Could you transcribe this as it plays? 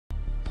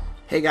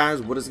Hey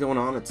guys, what is going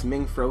on? It's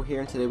Ming Fro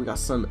here, and today we got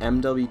some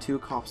MW2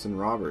 Cops and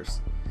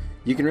Robbers.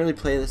 You can really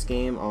play this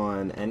game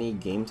on any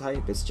game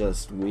type. It's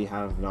just we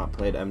have not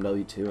played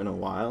MW2 in a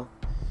while,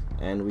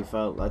 and we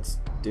felt let's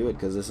do it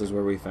because this is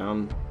where we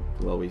found,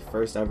 well, we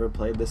first ever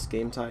played this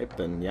game type,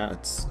 and yeah,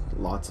 it's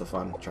lots of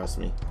fun, trust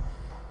me.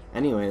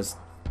 Anyways,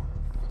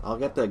 I'll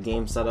get the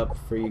game set up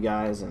for you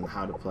guys and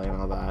how to play and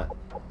all that.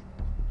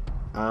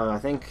 I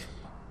think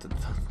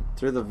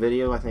through the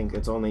video, I think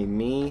it's only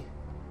me,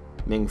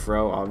 Ming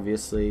Fro,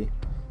 obviously,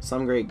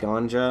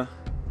 SomeGreatGanja,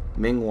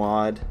 Ming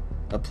Waad,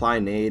 Apply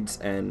Nadez,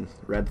 and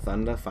Red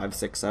Thunder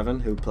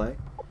 567 who play.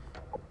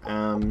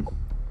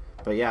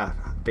 But yeah,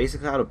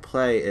 basically how to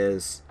play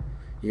is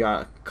you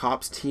got a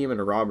cops team and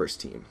a robbers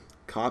team.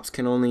 Cops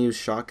can only use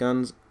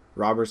shotguns,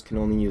 robbers can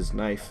only use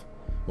knife.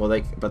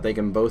 Well, but they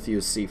can both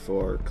use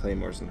C4,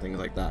 claymores, and things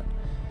like that.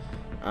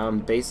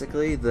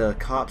 Basically, the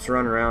cops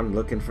run around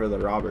looking for the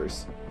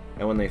robbers,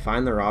 and when they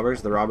find the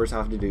robbers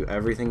have to do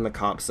everything the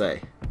cops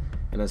say.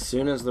 And as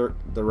soon as the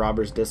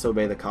robbers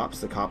disobey the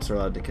cops are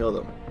allowed to kill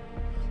them.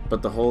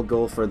 But the whole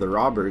goal for the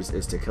robbers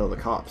is to kill the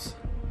cops.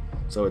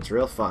 So it's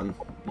real fun.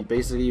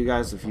 Basically, you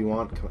guys, if you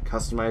want,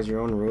 customize your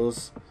own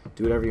rules,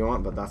 do whatever you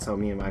want, but that's how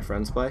me and my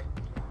friends play.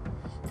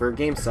 For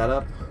game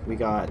setup, we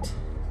got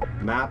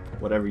map,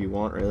 whatever you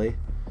want really.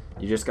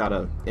 You just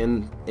gotta,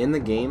 in the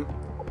game,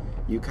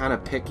 you kind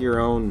of pick your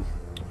own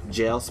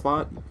jail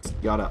spot. You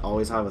gotta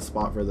always have a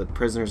spot for the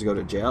prisoners to go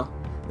to jail.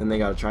 Then they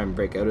gotta try and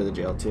break out of the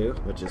jail too,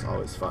 which is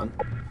always fun.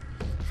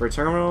 For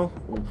terminal,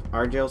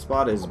 our jail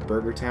spot is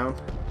Burger Town.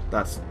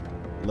 That's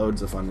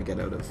loads of fun to get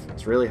out of.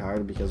 It's really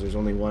hard because there's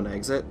only one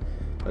exit,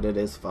 but it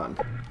is fun.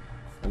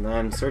 And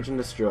then search and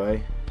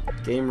destroy,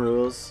 game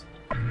rules,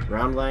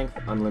 round length,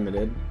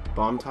 unlimited,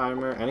 bomb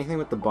timer. Anything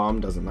with the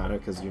bomb doesn't matter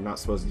because you're not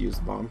supposed to use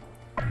the bomb.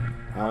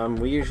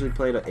 We usually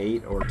play to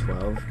 8 or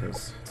 12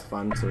 because it's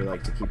fun, so we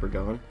like to keep her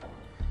going.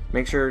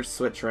 Make sure to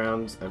switch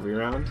rounds every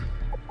round.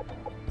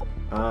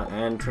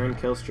 And turn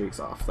kill streaks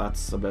off.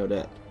 That's about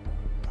it.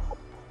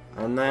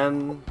 And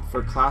then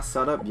for class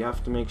setup, you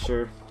have to make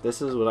sure,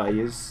 this is what I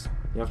use,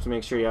 you have to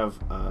make sure you have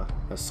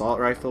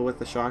assault rifle with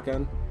the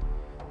shotgun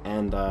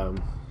and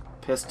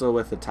pistol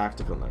with the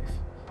tactical knife.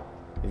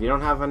 If you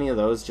don't have any of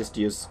those, just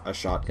use a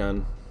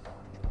shotgun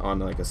on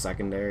like a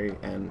secondary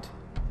and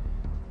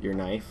your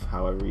knife,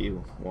 however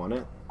you want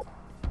it.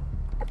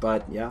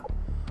 But yeah,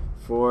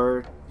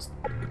 for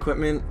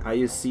equipment, I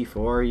use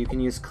C4. You can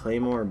use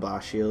claymore or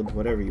blast shield,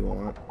 whatever you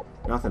want.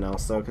 Nothing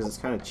else though, because it's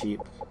kind of cheap.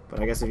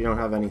 But I guess if you don't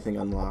have anything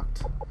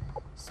unlocked,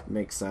 it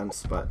makes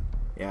sense. But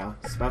yeah,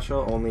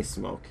 special only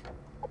smoke.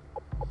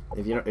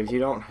 If you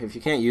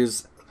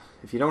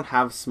don't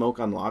have smoke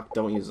unlocked,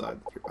 don't use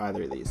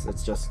either of these.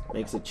 It's just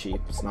makes it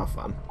cheap. It's not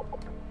fun.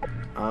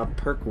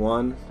 Perk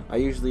 1, I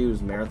usually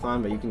use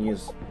marathon, but you can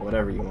use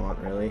whatever you want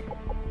really.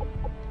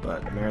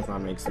 But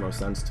marathon makes the most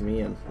sense to me,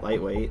 and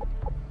lightweight.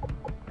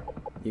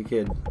 You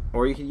could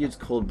use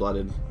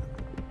cold-blooded,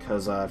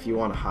 because if you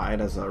want to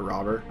hide as a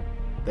robber,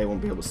 they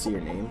won't be able to see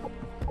your name.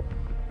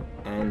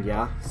 And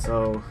yeah,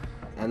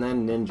 and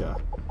then ninja.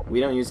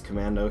 We don't use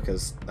commando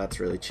because that's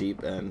really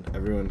cheap and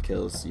everyone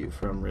kills you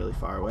from really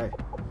far away.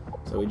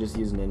 So we just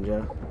use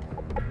ninja,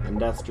 and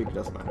death streak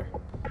doesn't matter.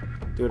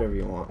 Do whatever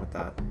you want with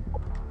that.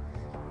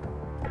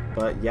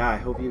 But yeah, I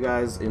hope you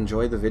guys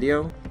enjoy the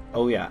video.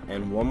 Oh yeah,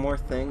 and one more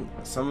thing,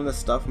 some of the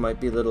stuff might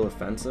be a little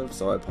offensive,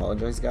 so I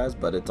apologize guys,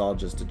 but it's all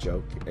just a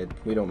joke.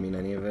 We don't mean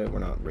any of it, we're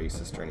not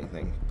racist or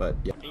anything, but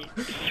yeah.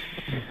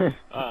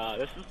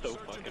 This is so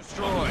fucking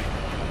destroy.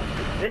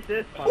 This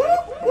is fun.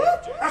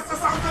 That's the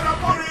sound of the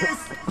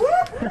police!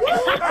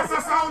 That's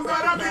the sound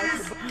of the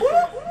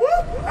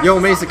beast! Yo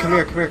Mason, come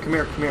here.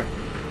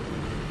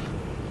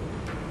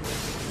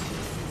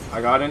 I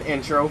got an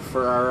intro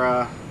for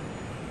our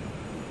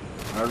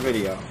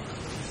video.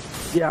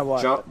 Yeah,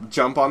 what?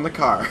 Jump on the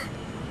car.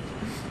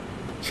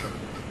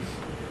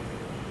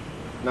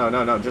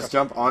 No, just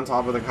jump on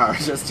top of the car.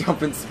 Just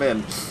jump and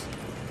spin.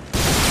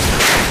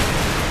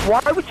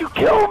 Why would you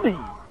kill me?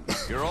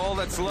 You're all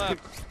that's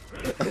left.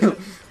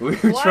 We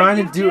were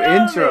trying to do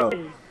intro.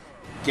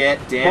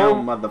 Get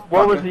down, motherfucker.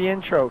 What was the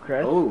intro,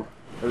 Chris? Oh,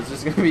 it was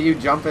just gonna be you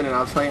jumping and I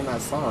was playing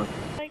that song.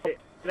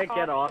 Can I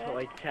get off at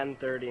like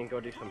 10:30 and go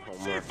do some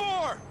homework?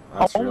 C4!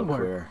 That's real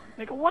clear.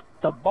 Nigga, what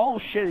the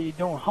bullshit are you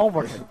doing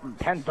homework at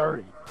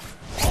 10:30?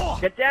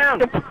 Get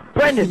down!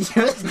 Brendan,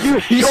 you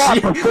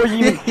shot before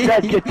you even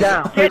said get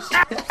down. Get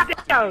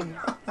down!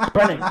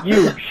 Brendan,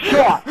 you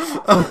shot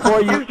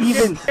before you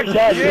even said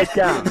get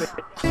down.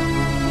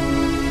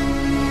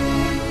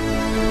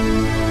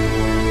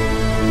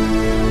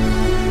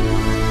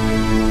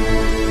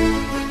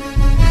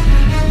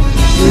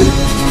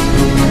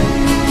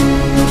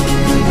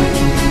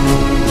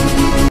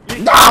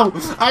 No!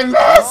 I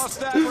missed!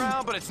 That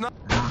round, but it's not.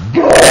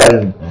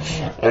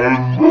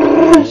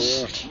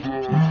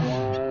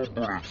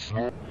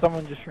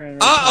 Someone just ran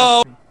right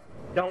Uh-oh! past me.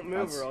 Don't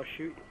move or I'll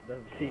shoot the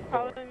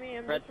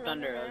C4. Red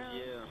Thunder, that was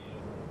you.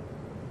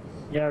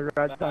 Yeah,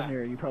 Red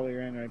Thunder, you probably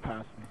ran right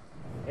past me.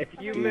 If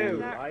you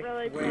move,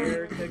 I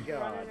swear to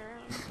God.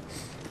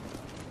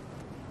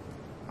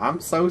 I'm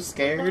so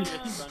scared.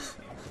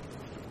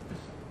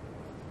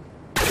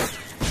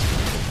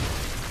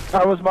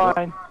 That was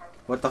mine.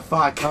 What the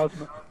fuck? That was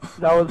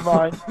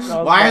mine. That was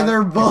Why mine. are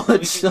there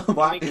bullets? Can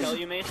Why? we kill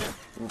you, Mason?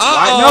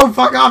 Why? No,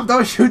 fuck off!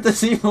 Don't shoot the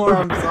C4.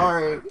 I'm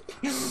sorry.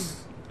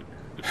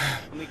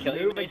 Can we kill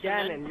you, Move Mason?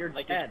 again then? and you're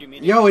like, dead.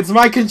 Yo, it's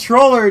my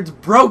controller. It's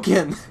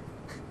broken.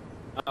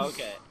 Oh,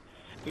 okay.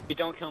 We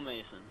don't kill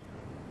Mason.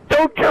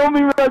 Don't kill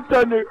me, Red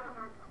Thunder.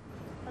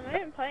 I'm not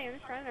even playing, I'm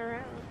just running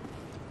around.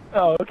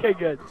 Oh, okay,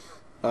 good.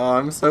 Oh,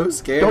 I'm so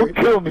scared. Don't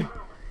kill me.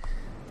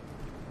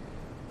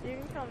 You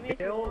can kill me if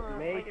you Kill want,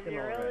 like if Mason you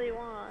already. really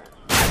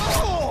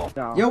want.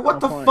 No, Yo, what no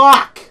the point.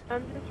 fuck?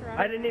 I'm just running.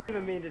 I didn't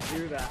even mean to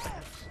do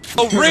that.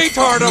 Oh,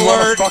 retard You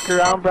wanna alert! fuck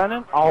around,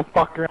 Brennan? I'll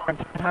fuck around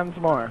 10 times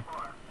more.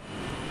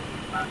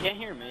 I can't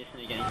hear Mason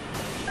again.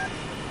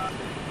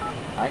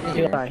 I can Yeah,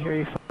 hear. I hear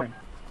you fine.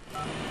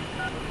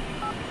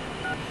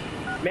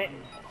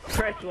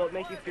 Chris, will it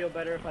make you feel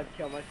better if I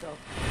kill myself?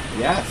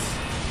 Yes,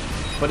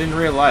 but in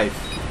real life.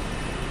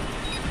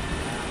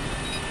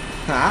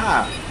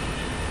 Ha!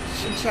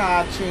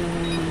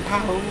 Cha-ching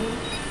pow.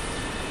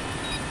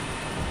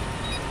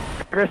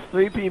 Chris,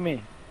 3P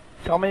me.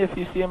 Tell me if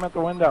you see him at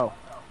the window.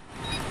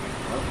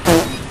 Yep,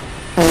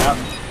 I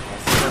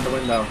see him at the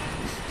window.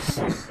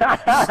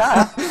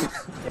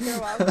 You're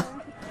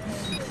welcome.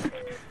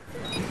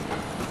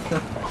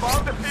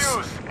 Bomb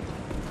defused.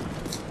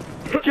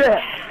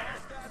 Shit!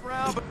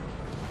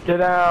 Get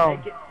down.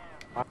 Take it.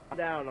 I'm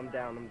down, I'm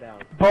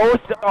down.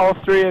 Both, all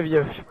three of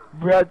you.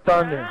 Red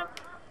Thunder.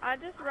 I'm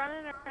just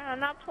running around, I'm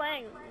not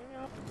playing, you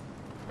know.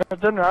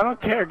 Red Thunder, I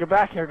don't care. Get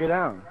back here, get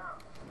down.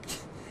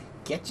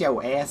 Get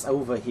your ass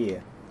over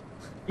here.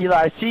 Eli,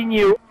 I seen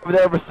you over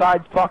there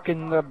beside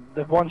fucking the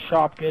one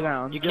shop. Get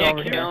down. You Get can't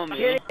over kill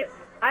here. me.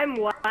 I'm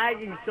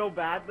lagging so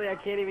badly I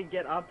can't even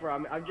get up, or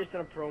I'm just in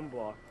a prone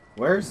block.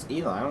 Where's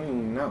Eli? I don't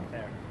even know.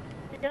 There.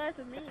 You guys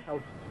with me.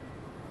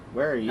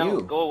 Where are No,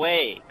 you? go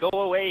away. Go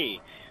away.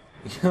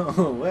 Go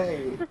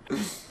away.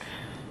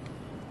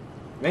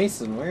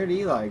 Mason, where'd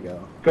Eli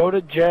go? Go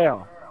to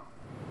jail.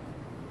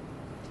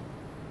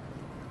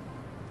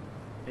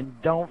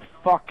 And don't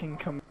fucking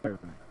come here.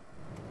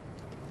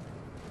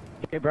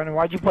 Okay, Brendan,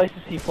 why'd you place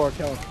the C4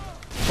 kill?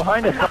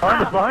 Behind us,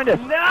 behind us, behind us!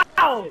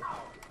 No!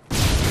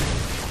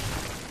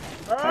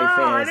 Oh,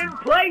 I fans. didn't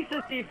place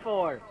a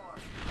C4!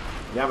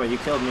 Yeah, but you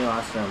killed me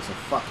last round, so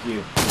fuck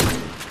you.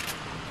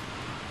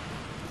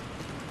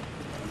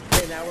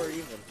 Okay, now we're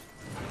even.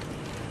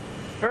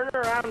 Turn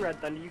around,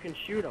 Red Thunder, you can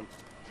shoot him.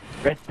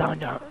 Red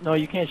Thunder. No,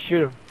 you can't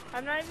shoot him.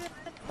 I'm not even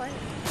playing.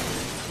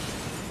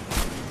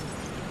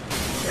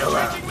 Kill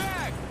him.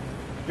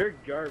 You're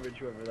garbage,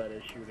 whoever that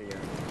is shooting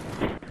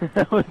at.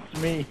 That was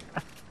me.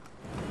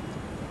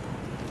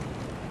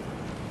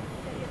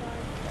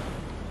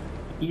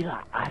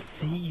 Eli, I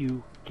see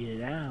you. Get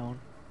down.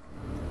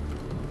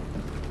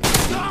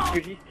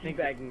 Dude, he's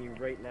teabagging you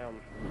right now.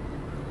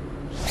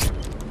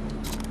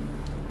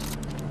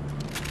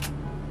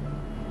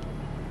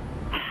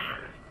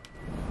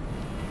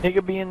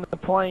 Nigga be in the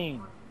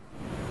plane.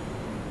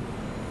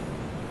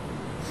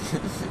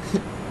 I'm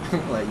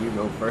gonna let you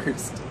go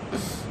first.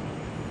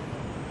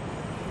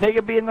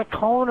 Nigga be in the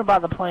corner by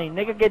the plane.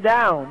 Nigga, get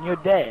down. You're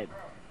dead.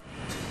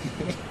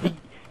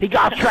 He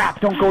got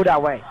trapped. Don't go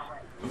that way.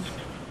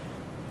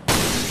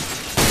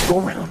 Go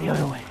around the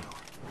other way.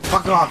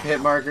 Fuck off, hit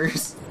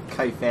markers.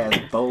 Kite ass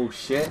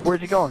bullshit.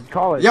 Where's he going?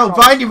 Call it. Yo, call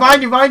bind you,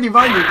 bind you, bind you,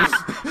 bind you.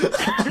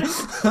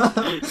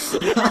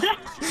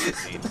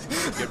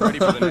 Get ready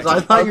for the next I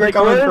thought you were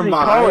coming from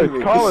behind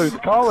me.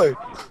 Call it.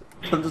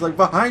 I'm just like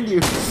behind you.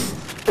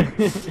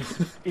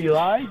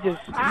 Eli,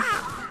 just...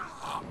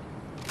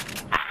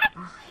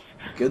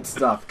 Good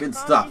stuff, good Oh,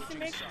 you stuff. should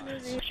make a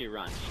movie. She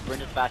runs.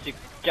 Sprint as fast as you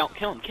don't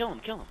kill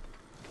him.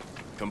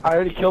 I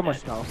already killed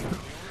myself.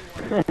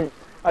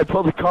 I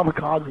pulled a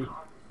kamikaze.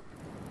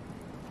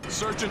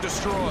 Search and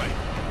destroy.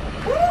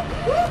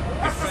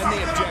 That's the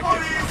sound of the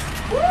police.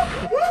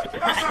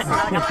 That's the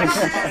sound of the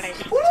police.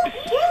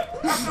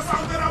 That's the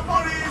sound of the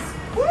police.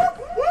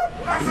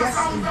 That's the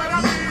sound of the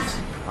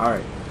police.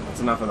 Alright, that's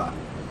enough of that.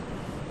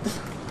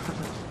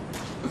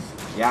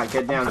 Yeah,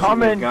 get down, shoot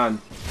Coming. your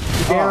gun.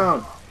 Get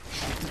down.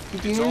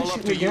 Get It's down, all up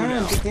shoot to your you gun,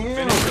 now. get down.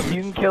 Finish them.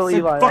 You can kill Say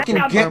Eli. fucking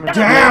That's get permanent.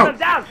 down!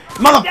 Down!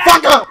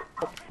 Motherfucker!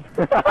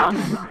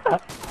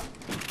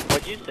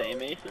 What'd you say,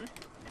 Mason?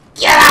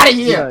 Get out of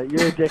Yeah, here!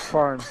 you're a dick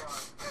farm.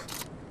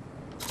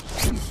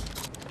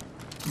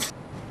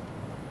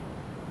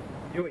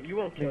 Do it, you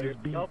won't kill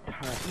Niggas being yourself.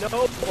 tight.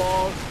 No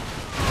balls.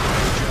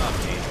 Good job,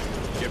 team.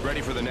 Get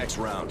ready for the next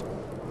round.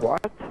 What?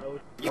 You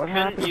What couldn't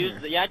happened use.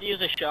 here? You had to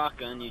use a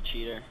shotgun, you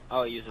cheater.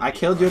 Oh, use a. I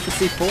killed you with the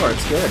C4,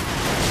 it's good.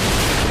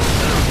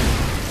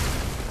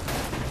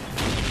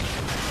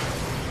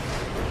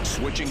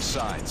 Switching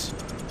sides.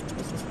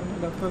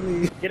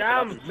 Get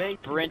down, mate.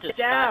 Sprint as Get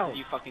fast down. as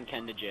you fucking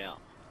can to jail.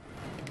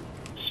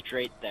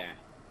 Straight there.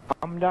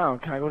 I'm down.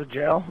 Can I go to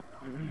jail?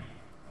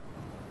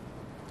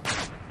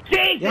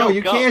 Jesus! Yo,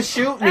 you go. can't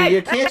shoot me,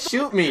 you can't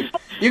shoot me.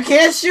 You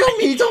can't shoot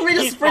me, you told me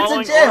to He's sprint to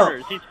following jail.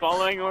 orders. He's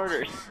following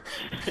orders.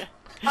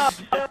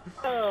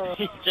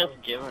 He's just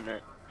giving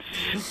her.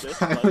 Just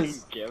fucking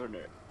giving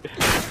her.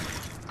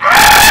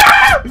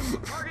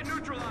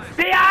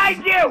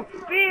 Behind you!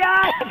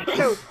 Behind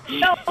you!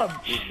 Kill him!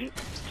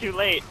 Too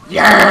late.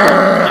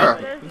 Yeah!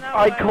 There's no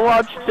I way.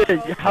 clutched it.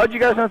 How'd you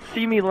guys not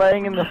see me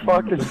laying in the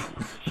fucking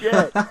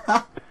shit?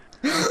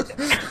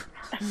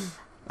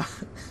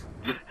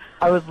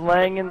 I was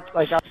laying in the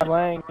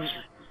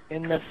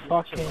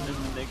fucking.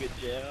 Nigga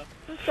jail.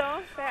 It's so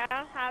unfair. I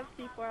don't have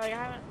C4. Like, I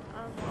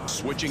haven't.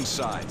 Switching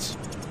sides.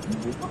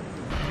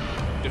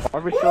 Why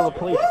are we still the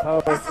police?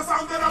 Oh, That's the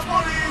sound of the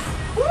police!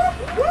 Whoop,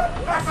 whoop.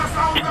 That's the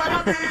sound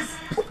of the beast!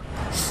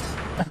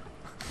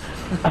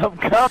 I'm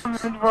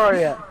coming for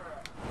you.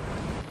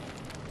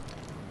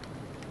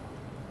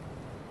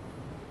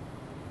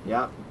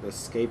 Yep,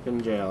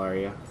 escaping jail, are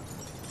you?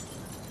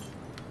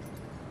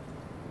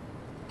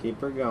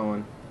 Keep her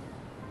going.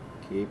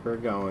 Keep her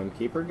going.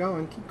 Keep her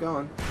going. Keep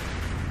going.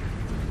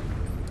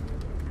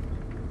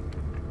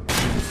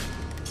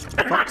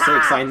 Fuck's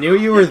sakes, I knew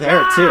you were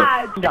there too.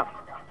 No.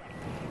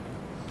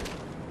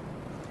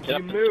 Get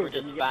up and sword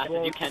as fast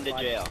as you can to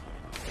jail.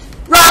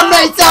 Run,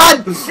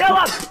 Mason! Kill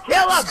him!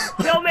 Kill him!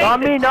 Kill Mason! Not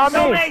me, not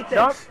Kill me. Mason!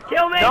 Not-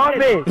 Kill Mason! not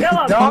me. Kill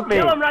him! Not me.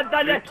 Kill him, Red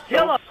Thunder!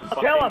 Kill him!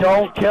 Kill him!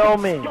 Don't kill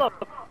me. Kill him!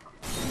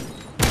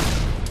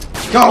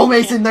 Go,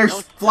 Mason, they're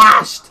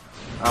flashed!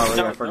 Oh, wait,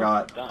 No, I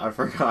forgot. no, I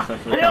forgot. I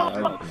Kill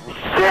him! forgot.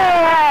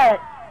 Shit!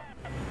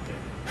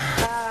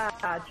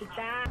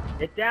 Cha-cha.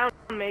 Get down,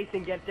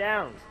 Mason, get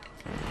down.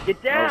 Get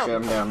Oh down! shit,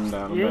 I'm down, I'm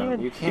down, I'm You didn't down.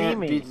 even You see can't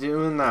me. be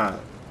doing that.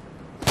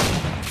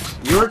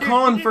 You were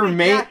calling for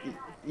mate.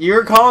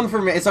 You're calling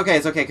for me. It's okay,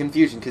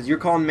 confusion, because you're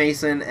calling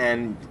Mason,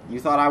 and you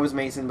thought I was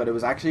Mason, but it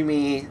was actually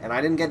me, and I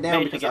didn't get down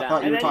Mason, because get I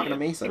thought down. you were And then talking to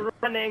Mason. you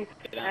running,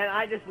 and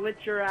I just lit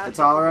your ass It's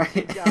up.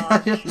 alright.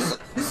 God. Lit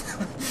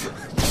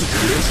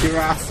your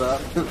ass up.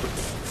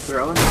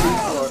 Throwing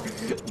C4.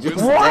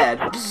 Just What? dead.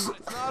 It's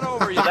not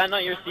over Is yet. that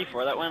not your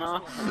C4 that went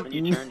off? When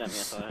you turned at me, I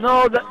thought.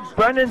 No, that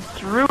Brendan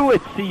threw a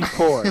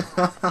C4.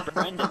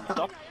 Brendan,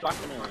 stop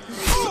fucking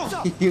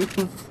around. You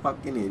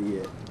fucking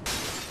idiot.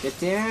 Get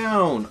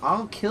down.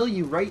 I'll kill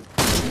you right.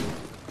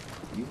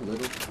 You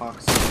little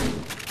fox.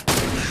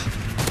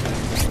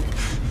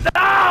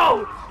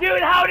 No!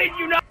 Dude, how did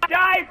you not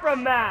die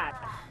from that?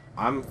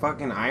 I'm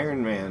fucking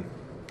Iron Man.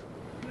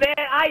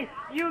 Man,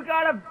 you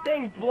got a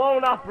thing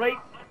blown up right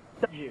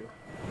to you.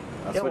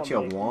 That's Kill what him,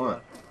 you Mason.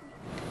 want.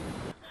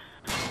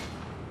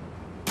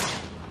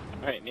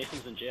 Alright,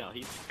 Mason's in jail.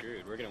 He's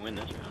screwed. We're gonna win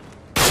this round.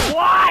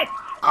 What?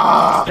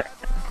 Ah!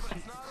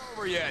 It's not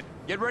over yet.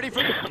 Get ready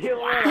for the...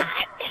 Kill him.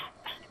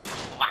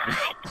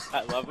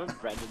 I love when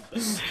Brendan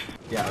says.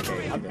 Yeah,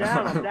 okay. I'm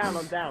down, I'm down,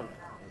 I'm down.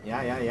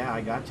 Yeah,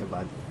 I got you,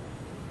 bud.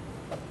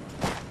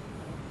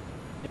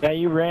 Yeah,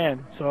 you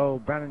ran,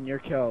 so Brendan, you're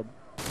killed.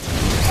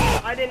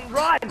 I didn't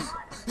run!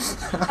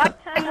 I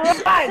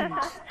didn't run!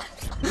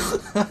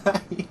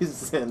 He's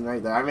sitting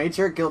right there. I made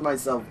sure I killed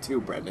myself too,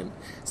 Brendan.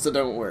 So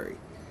don't worry.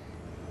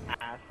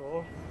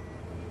 Asshole.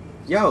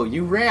 Yo,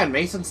 you ran.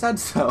 Mason said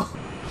so.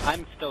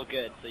 I'm still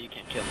good, so you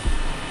can't kill me.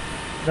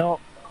 No.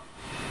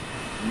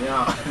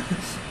 No,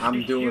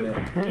 I'm doing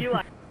it. You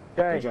like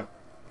Good Okay, job.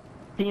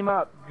 team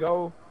up.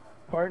 Go.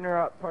 Partner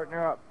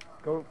up.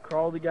 Go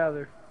crawl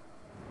together.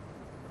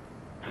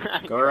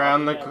 Go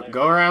around the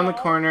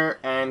corner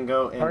and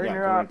go in. Yeah, Partner go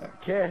right up.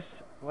 there. Kiss.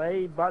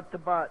 Lay butt to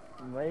butt.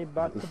 Lay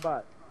butt to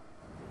butt.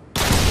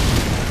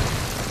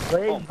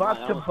 Lay Oh, butt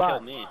my, to almost butt.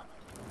 killed me.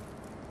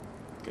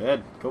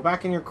 Good. Go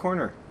back in your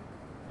corner.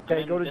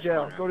 Okay, I'm go in to this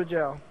jail. corner. Go to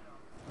jail.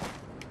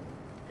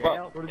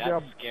 Whoa, Go to that's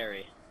jail.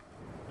 scary.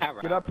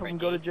 Power Get up out, and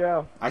go to Frankie.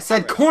 jail. I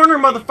said corner,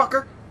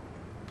 motherfucker.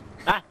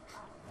 Ah!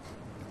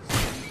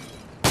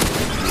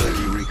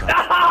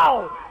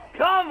 No!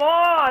 Come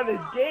on! This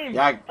game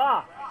Yeah.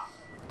 sucks.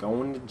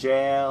 Going to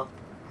jail.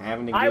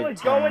 Having a good I was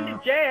time. going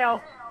to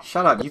jail.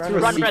 Shut up. You threw a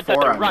Run, Red C4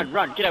 Thunder, at me.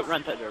 run, get out,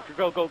 run, Thunder.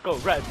 Go,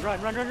 Red, run.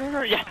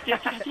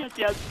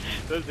 Yes.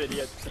 Those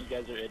idiots, you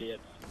guys are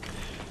idiots.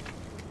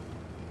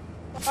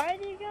 Why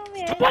did you kill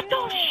me? What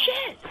the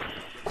shit?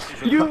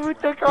 You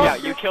took off Yeah,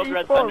 your you killed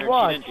Red C4, Thunder,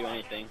 watch. she didn't do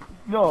anything.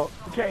 No,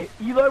 okay,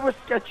 Eli was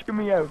sketching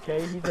me out,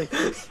 okay? He's like,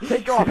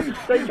 take off,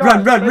 take Run,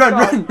 off, run, take run,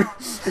 off.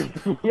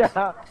 run. Yeah.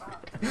 What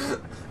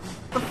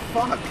the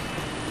fuck?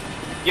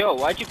 Yo,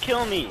 why'd you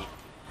kill me?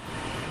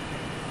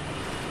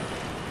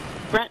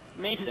 Brent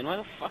Mason, why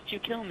the fuck did you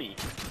kill me?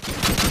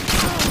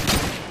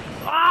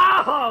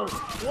 Oh!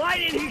 Why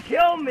did he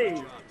kill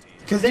me?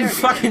 Cause you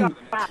fucking...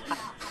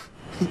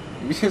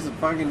 You just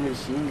fucking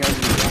machine gun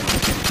me.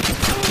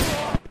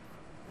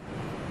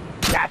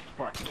 That's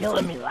for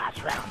killing me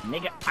last round,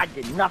 nigga. I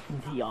did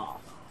nothing to y'all.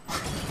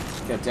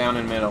 Get down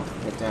in middle.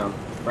 Get down.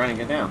 Brandon,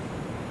 get down.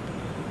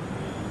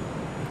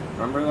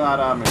 Remember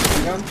that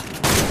machine gun?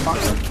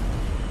 Fucker.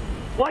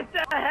 What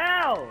the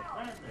hell?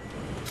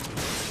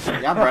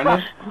 Yeah,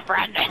 Brendan.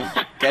 Brendan!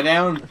 Get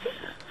down.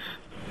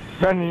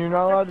 Brendan, you're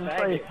not allowed to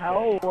say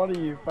hell. What are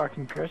you,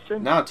 fucking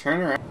Christian? No,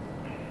 turn around.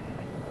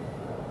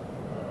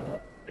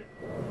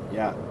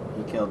 Yeah,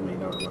 he killed me.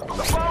 No, no.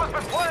 The bomb has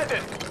been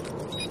planted!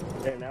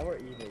 There, now we're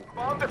even.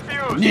 Bomb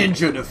defused.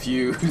 Ninja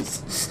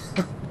defuse.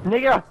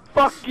 Nigga,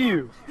 fuck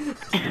you.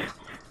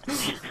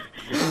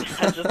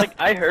 It's just like,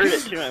 I heard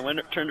it too, I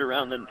turned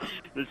around, and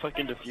the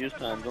fucking defuse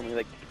time's only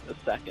like a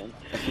second.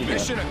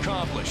 Mission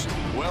accomplished.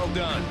 Well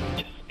done.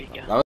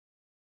 That